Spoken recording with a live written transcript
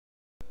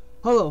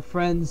Hello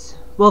friends,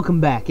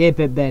 welcome back,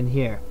 8-Bit Ben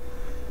here.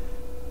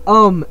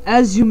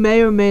 As you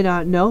may or may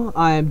not know,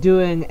 I am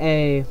doing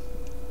a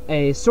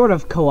sort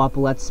of co-op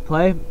let's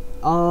play.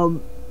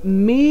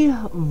 Me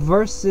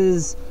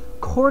versus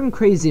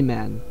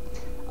Corncrazyman.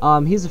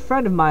 He's a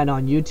friend of mine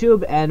on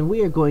YouTube, and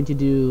we are going to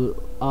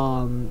do,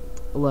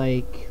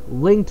 like,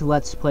 linked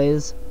let's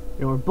plays,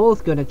 and we're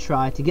both going to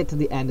try to get to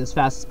the end as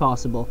fast as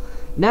possible.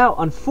 Now,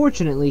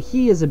 unfortunately,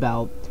 he is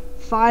about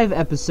 5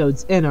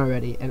 episodes in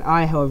already, and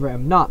I, however,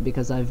 am not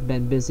because I've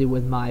been busy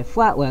with my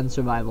flatland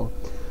survival.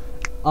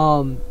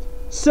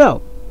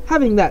 So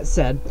having that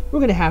said, we're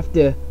gonna have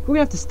to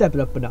step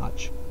it up a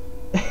notch.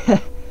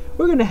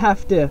 we're gonna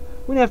have to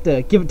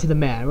give it to the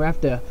man. We're gonna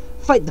have to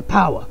fight the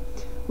power.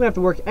 We're gonna have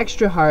to work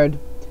extra hard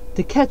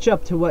to catch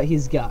up to what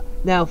he's got.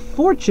 Now,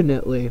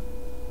 fortunately,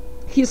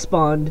 he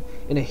spawned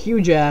in a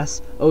huge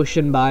ass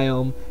ocean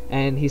biome,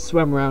 and he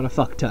swam around a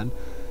fuck ton.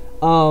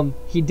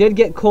 He did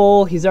get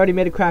coal, he's already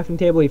made a crafting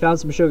table, he found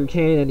some sugar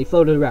cane, and he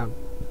floated around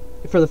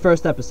for the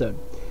first episode.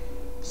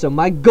 So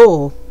my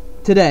goal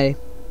today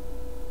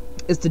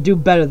is to do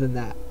better than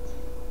that.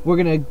 We're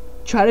gonna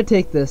try to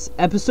take this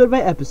episode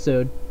by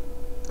episode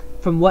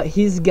from what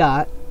he's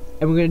got,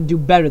 and we're gonna do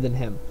better than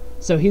him.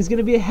 So he's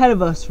gonna be ahead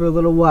of us for a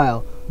little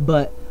while,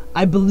 but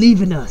I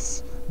believe in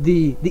us,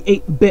 the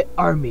 8-Bit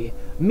Army.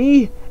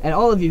 Me and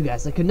all of you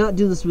guys, I could not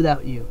do this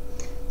without you.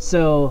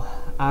 So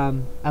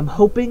I'm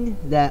hoping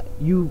that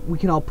we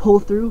can all pull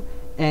through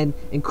and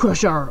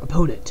crush our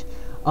opponent.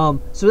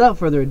 So without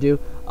further ado,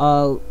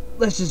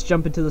 let's just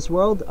jump into this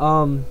world.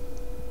 I'm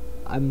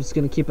just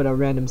gonna keep it a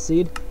random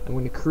seed, and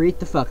we're gonna create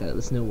the fuck out of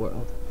this new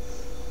world.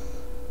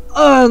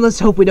 And let's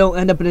hope we don't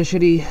end up in a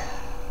shitty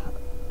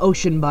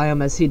ocean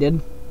biome as he did.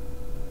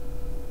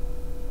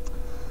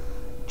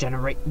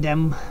 Generate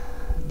them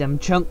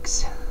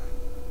chunks.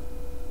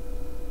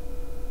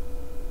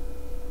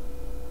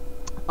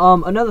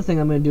 Another thing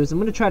I'm going to do is I'm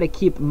going to try to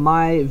keep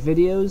my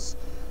videos,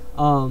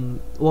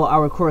 well,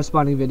 our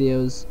corresponding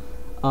videos,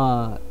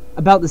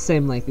 about the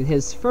same length.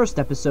 His first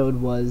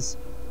episode was,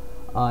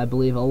 I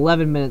believe,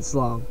 11 minutes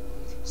long.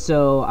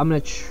 So I'm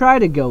going to try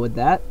to go with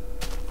that.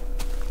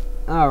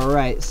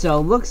 Alright,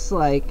 so looks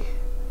like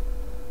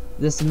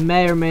this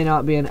may or may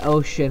not be an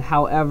ocean.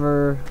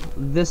 However,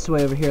 this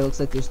way over here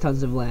looks like there's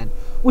tons of land,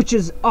 which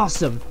is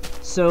awesome.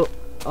 So,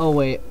 oh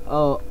wait,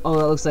 oh, that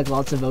looks like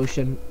lots of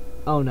ocean.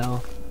 Oh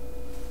no.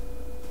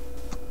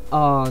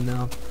 Oh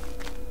no.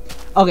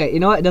 Okay, you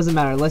know what? It doesn't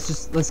matter.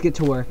 Let's get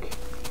to work.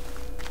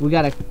 We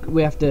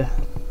have to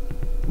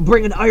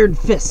bring an iron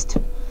fist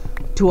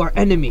to our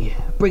enemy.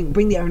 Bring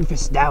the iron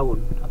fist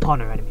down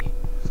upon our enemy.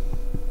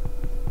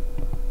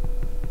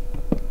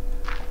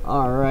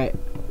 Alright.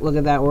 Look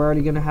at that. We're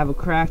already gonna have a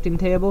crafting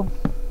table.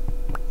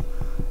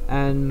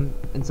 And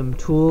some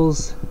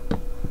tools.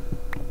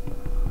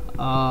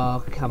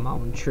 Oh, come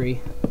on,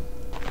 tree.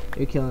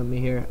 You're killing me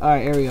here.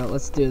 Alright, here we go.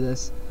 Let's do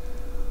this.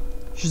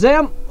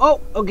 Shazam! Oh,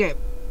 okay.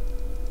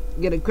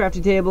 Get a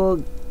crafting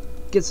table,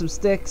 get some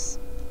sticks.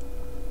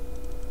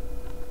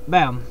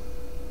 Bam.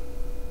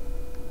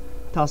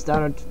 Toss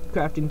down our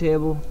crafting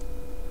table.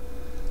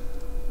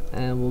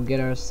 And we'll get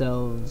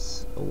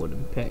ourselves a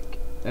wooden pick.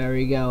 There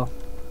we go.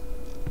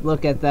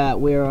 Look at that,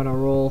 we're on a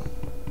roll.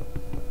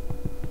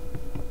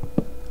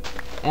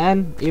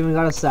 And even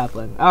got a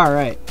sapling.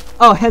 Alright.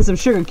 Oh, and some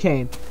sugar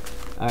cane.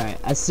 Alright,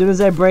 as soon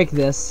as I break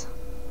this.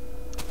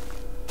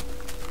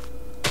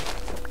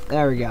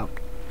 There we go.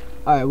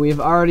 Alright, we've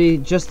already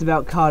just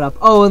about caught up.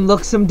 Oh, and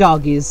look, some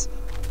doggies.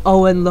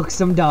 Oh, and look,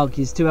 some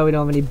doggies. Too bad we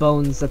don't have any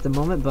bones at the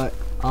moment, but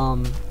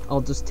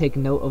I'll just take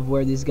note of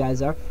where these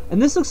guys are.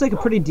 And this looks like a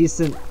pretty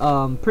decent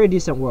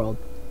world.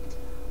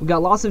 We've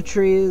got lots of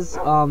trees,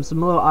 some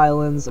little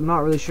islands. I'm not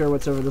really sure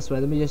what's over this way.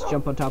 Let me just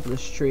jump on top of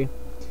this tree.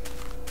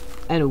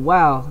 And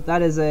wow,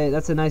 that's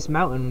a nice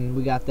mountain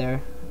we got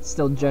there. It's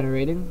still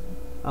generating.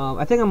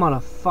 I think I'm on a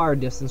far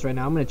distance right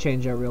now. I'm gonna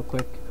change that real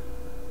quick.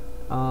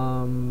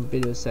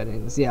 Video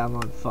settings. Yeah, I'm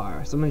on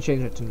far, so I'm gonna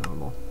change it to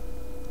normal.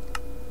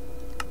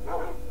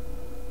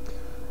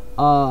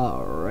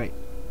 Alright.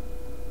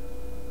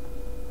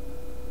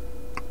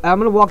 I'm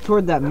gonna walk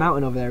toward that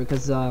mountain over there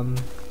because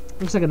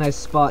looks like a nice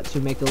spot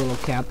to make a little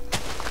camp,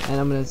 and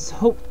I'm gonna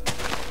hope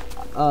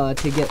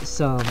to get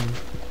some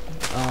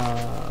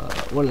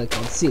what are they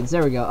called? Seeds.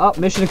 There we go. Oh,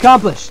 mission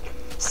accomplished.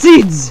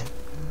 Seeds.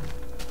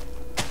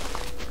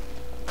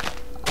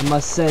 I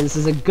must say this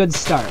is a good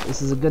start.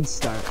 This is a good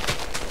start.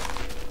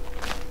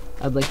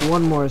 I'd like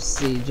one more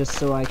seed just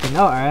so I can.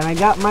 Oh, alright, I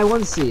got my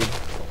 1 seed.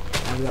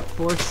 Now we got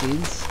 4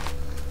 seeds.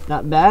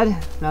 Not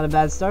bad. Not a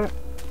bad start.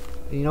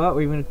 And you know what?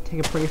 We're going to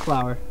take a pretty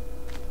flower.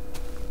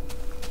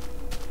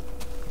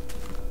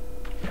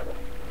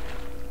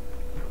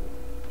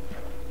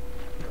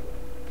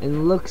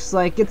 And looks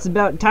like it's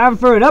about time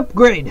for an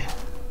upgrade.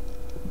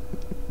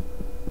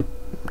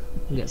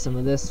 Get some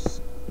of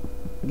this.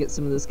 Get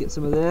some of this. Get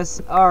some of this.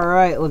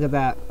 Alright, look at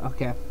that.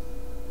 Okay.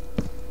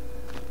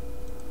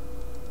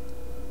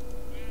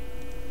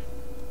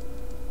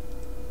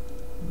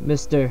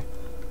 Mr.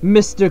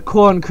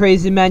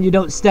 Corncrazyman, you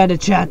don't stand a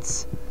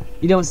chance.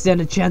 You don't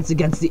stand a chance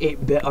against the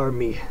 8-bit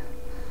army.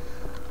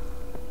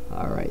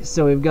 Alright,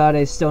 so we've got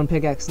a stone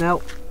pickaxe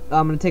now.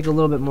 I'm gonna take a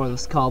little bit more of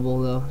this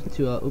cobble though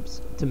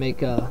to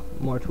make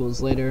more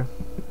tools later.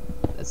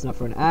 That's enough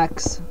for an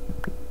axe.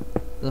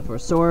 Enough for a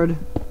sword.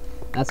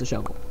 That's a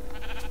shovel.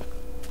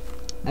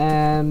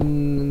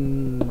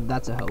 And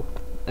that's a hoe.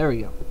 There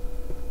we go.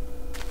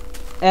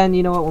 And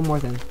you know what? One more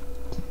thing.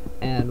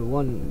 And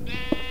 1,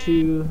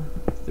 2,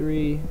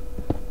 3,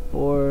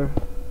 4,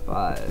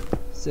 5,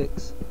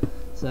 6,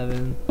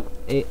 7,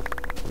 8.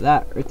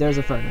 That right there's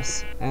a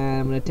furnace.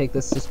 And I'm gonna take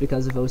this just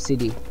because of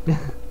OCD.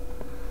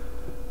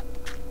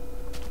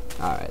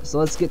 Alright, so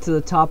let's get to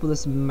the top of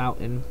this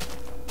mountain.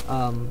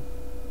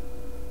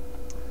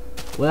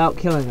 Without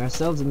killing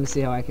ourselves. Let me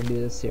see how I can do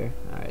this here.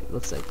 Alright,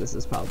 looks like this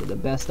is probably the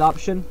best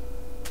option.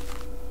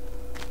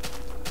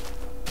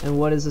 And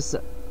what is this?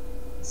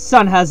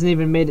 Sun hasn't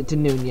even made it to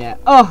noon yet.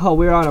 Oh,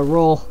 we're on a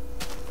roll.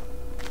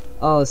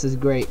 Oh, this is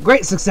great.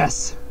 Great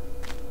success!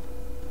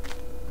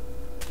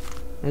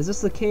 Is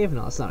this the cave?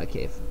 No, it's not a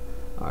cave.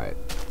 Alright.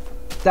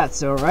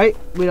 That's alright.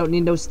 We don't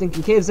need no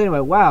stinking caves anyway.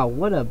 Wow,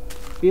 what a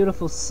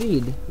beautiful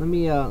seed. Let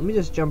me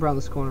just jump around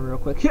this corner real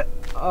quick.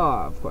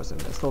 Oh, of course I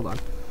missed. Hold on.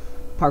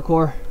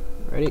 Parkour.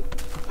 Ready?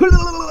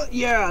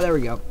 Yeah, there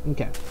we go.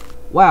 Okay.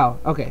 Wow.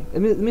 Okay.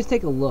 Let me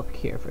take a look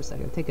here for a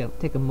second.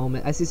 Take a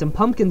moment. I see some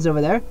pumpkins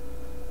over there.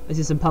 I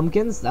see some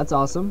pumpkins. That's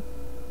awesome.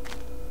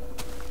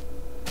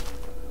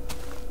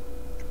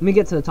 Let me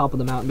get to the top of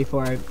the mountain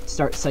before I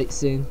start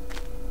sightseeing.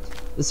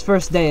 This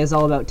first day is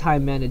all about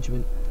time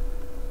management.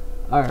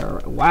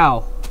 Alright.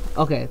 Wow.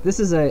 Okay. This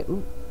is a...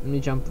 Ooh, let me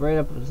jump right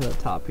up to the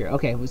top here.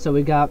 Okay. So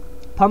we got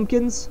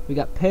pumpkins. We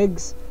got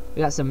pigs.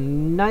 We got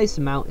some nice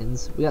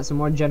mountains. We got some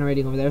more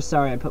generating over there.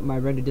 Sorry, I put my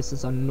render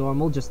distance on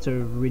normal just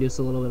to reduce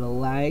a little bit of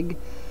lag.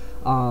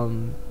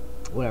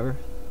 Whatever.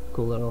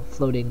 Cool little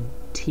floating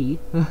T.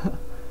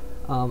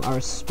 Our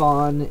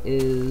spawn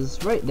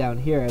is right down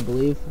here, I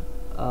believe.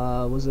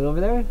 Was it over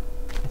there?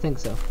 I think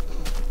so.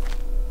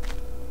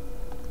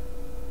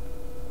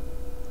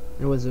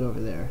 Or was it over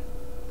there?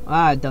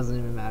 Ah, it doesn't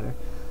even matter.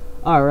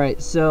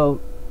 Alright,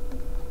 so...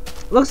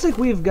 looks like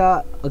we've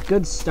got a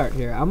good start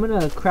here. I'm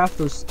gonna craft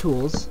those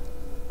tools.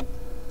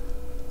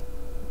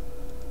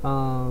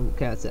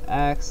 Okay, that's an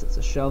axe, that's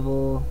a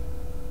shovel.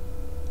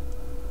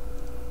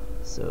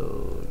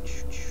 So,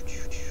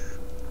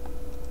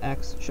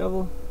 axe,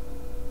 shovel.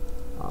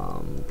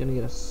 Gonna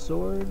get a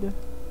sword, and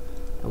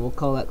we'll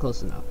call that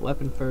close enough.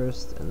 Weapon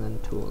first, and then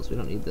tools. We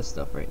don't need this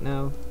stuff right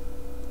now.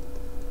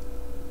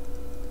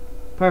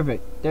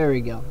 Perfect. There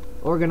we go.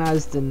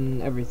 Organized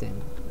and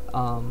everything.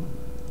 Gonna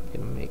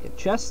make a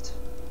chest.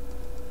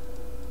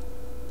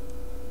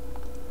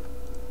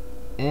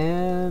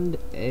 And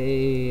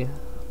a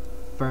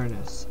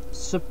furnace.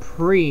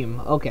 Supreme.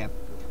 Okay.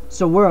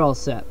 So we're all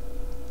set.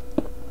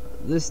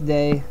 This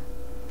day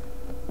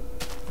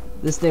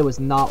was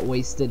not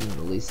wasted in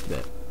the least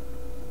bit.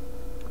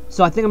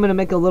 So I think I'm gonna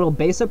make a little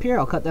base up here.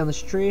 I'll cut down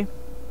this tree.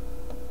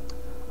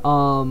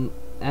 And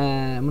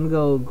I'm gonna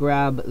go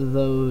grab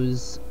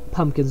those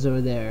pumpkins over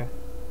there.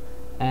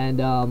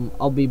 And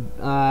I'll be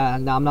no,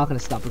 I'm not gonna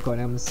stop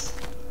recording. I'm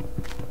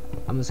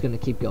just gonna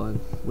keep going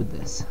with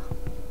this.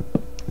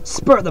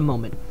 Spur of the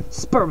moment.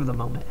 Spur of the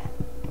moment.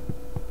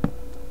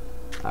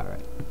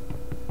 Alright.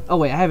 Oh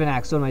wait, I have an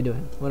axe. What am I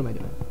doing? What am I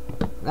doing?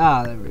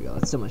 Ah, there we go.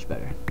 That's so much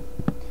better.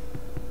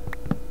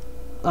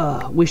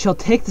 We shall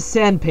take the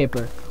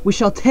sandpaper. We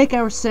shall take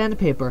our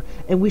sandpaper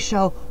and we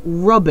shall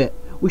rub it.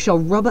 We shall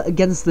rub it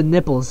against the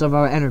nipples of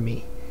our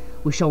enemy.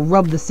 We shall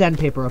rub the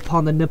sandpaper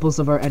upon the nipples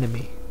of our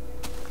enemy.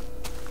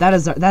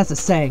 That's a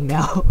saying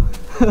now.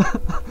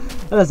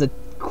 That is a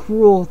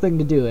cruel thing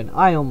to do, and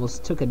I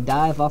almost took a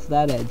dive off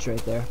that edge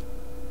right there.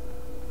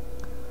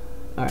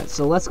 Alright,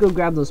 so let's go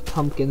grab those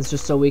pumpkins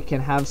just so we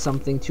can have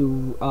something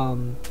to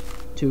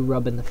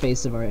rub in the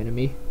face of our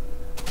enemy.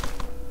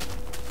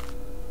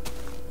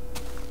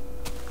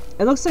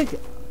 It looks like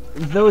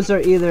those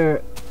are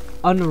either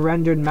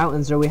unrendered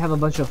mountains or we have a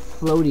bunch of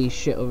floaty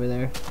shit over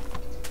there.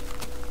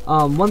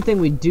 One thing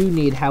we do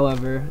need,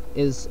 however,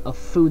 is a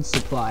food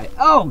supply.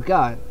 Oh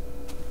god!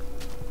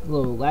 A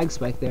little lag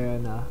spike there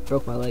and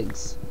broke my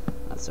legs.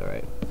 That's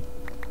alright.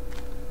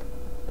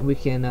 We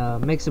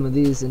can make some of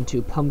these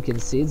into pumpkin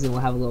seeds and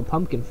we'll have a little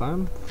pumpkin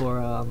farm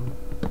for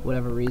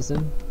whatever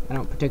reason. I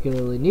don't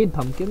particularly need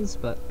pumpkins,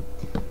 but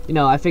you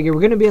know, I figure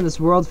we're gonna be in this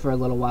world for a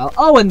little while.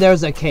 Oh, and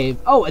there's a cave.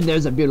 Oh, and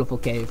there's a beautiful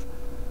cave.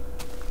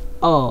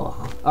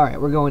 Oh, alright,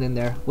 we're going in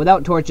there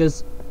without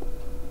torches.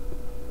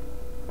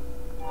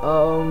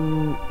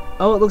 Oh,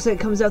 it looks like it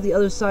comes out the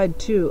other side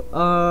too.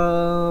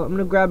 I'm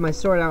gonna grab my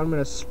sword out. I'm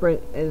gonna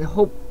sprint, and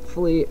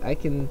hopefully I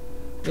can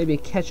maybe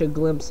catch a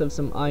glimpse of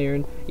some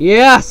iron.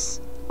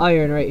 Yes,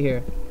 iron right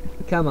here.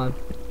 Come on.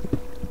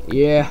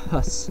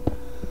 Yes.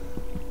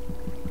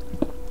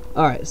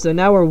 All right, so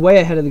now we're way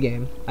ahead of the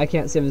game. I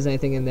can't see if there's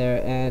anything in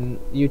there, and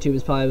YouTube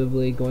is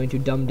probably going to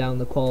dumb down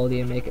the quality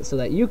and make it so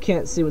that you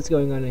can't see what's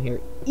going on in here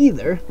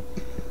either.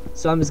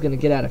 So I'm just gonna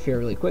get out of here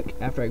really quick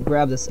after I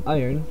grab this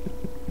iron.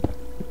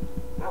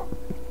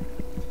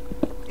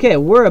 Okay,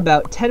 we're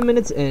about 10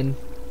 minutes in,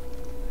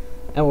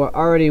 and we're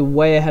already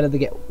way ahead of the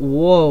game.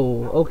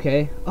 Whoa,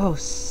 okay. Oh,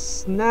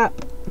 snap.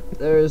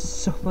 There's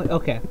so much.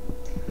 Okay.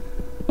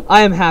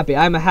 I am happy.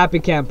 I'm a happy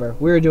camper.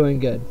 We're doing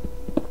good.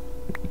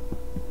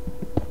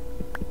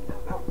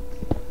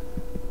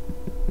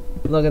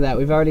 Look at that.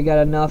 We've already got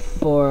enough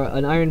for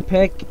an iron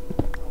pick.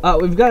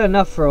 We've got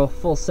enough for a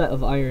full set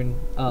of iron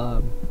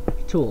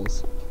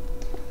tools.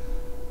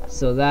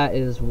 So that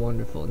is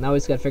wonderful. Now we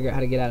just gotta figure out how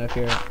to get out of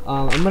here.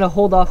 I'm gonna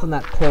hold off on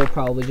that pole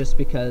probably just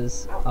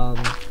because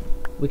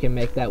we can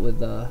make that with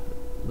the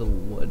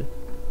wood.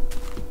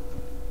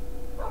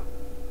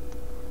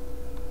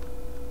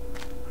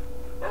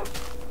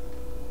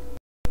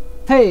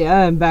 Hey,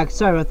 I'm back.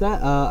 Sorry about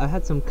that. I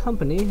had some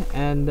company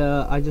and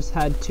I just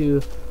had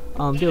to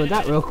deal with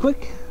that real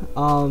quick.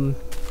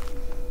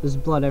 There's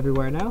blood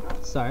everywhere now.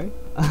 Sorry.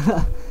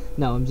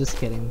 No, I'm just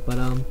kidding. But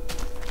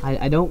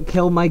I don't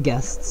kill my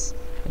guests.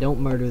 I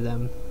don't murder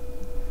them.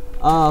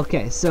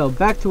 Okay, so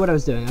back to what I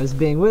was doing. I was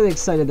being really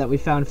excited that we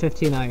found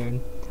 15 iron.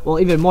 Well,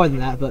 even more than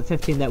that, but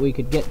 15 that we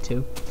could get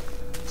to.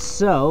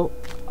 So,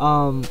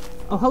 oh,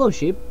 hello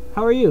sheep.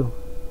 How are you?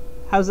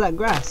 How's that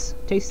grass?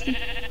 Tasty?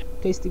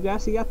 Tasty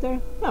grass you got there?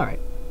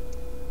 Alright.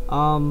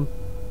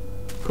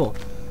 Cool.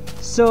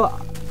 So,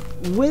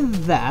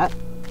 with that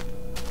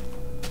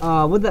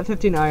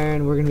 15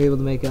 iron, we're going to be able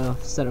to make a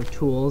set of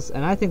tools.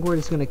 And I think we're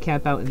just going to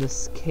camp out in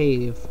this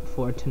cave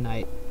for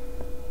tonight.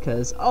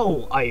 Because,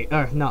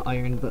 not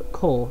iron, but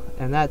coal.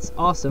 And that's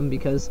awesome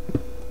because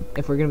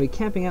if we're going to be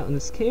camping out in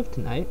this cave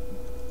tonight,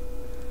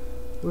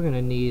 we're going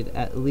to need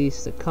at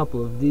least a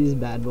couple of these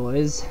bad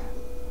boys.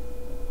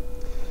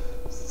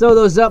 Throw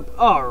those up.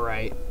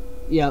 Alright.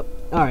 Yep.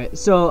 Alright,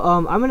 so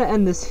I'm going to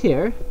end this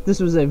here. This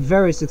was a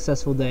very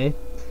successful day.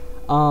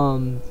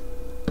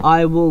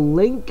 I will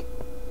link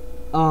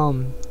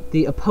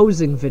the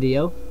opposing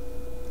video,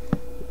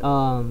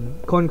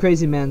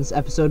 Corncrazyman's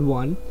episode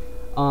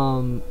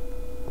 1,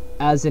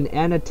 as an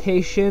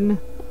annotation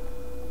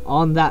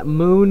on that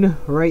moon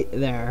right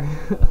there.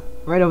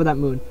 Right over that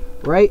moon.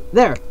 Right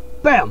there.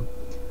 Bam!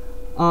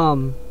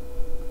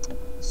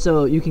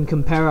 So you can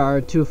compare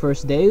our 2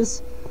 first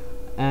days,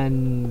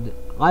 and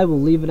I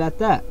will leave it at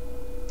that.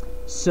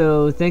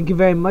 So thank you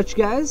very much,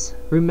 guys.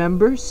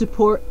 Remember,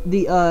 support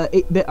the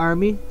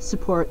 8-BitArmy.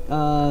 Support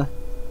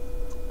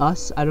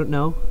us. I don't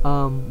know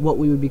what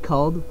we would be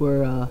called.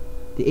 We're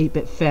the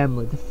 8-bit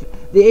family.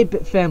 The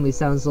 8-bit family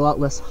sounds a lot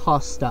less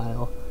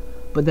hostile.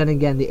 But then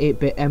again, the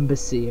 8-bit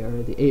embassy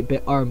or the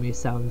 8-bit army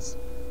sounds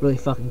really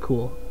fucking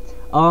cool.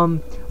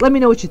 Let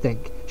me know what you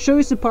think. Show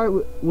your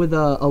support with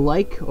a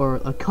like or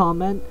a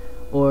comment,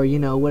 or you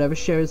know, whatever.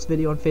 Share this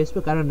video on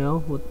Facebook. I don't know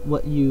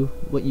what you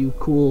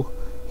cool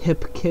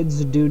hip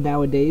kids do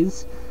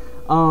nowadays.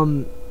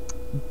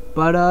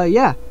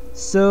 Yeah.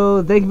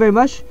 So thank you very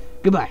much.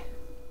 Goodbye.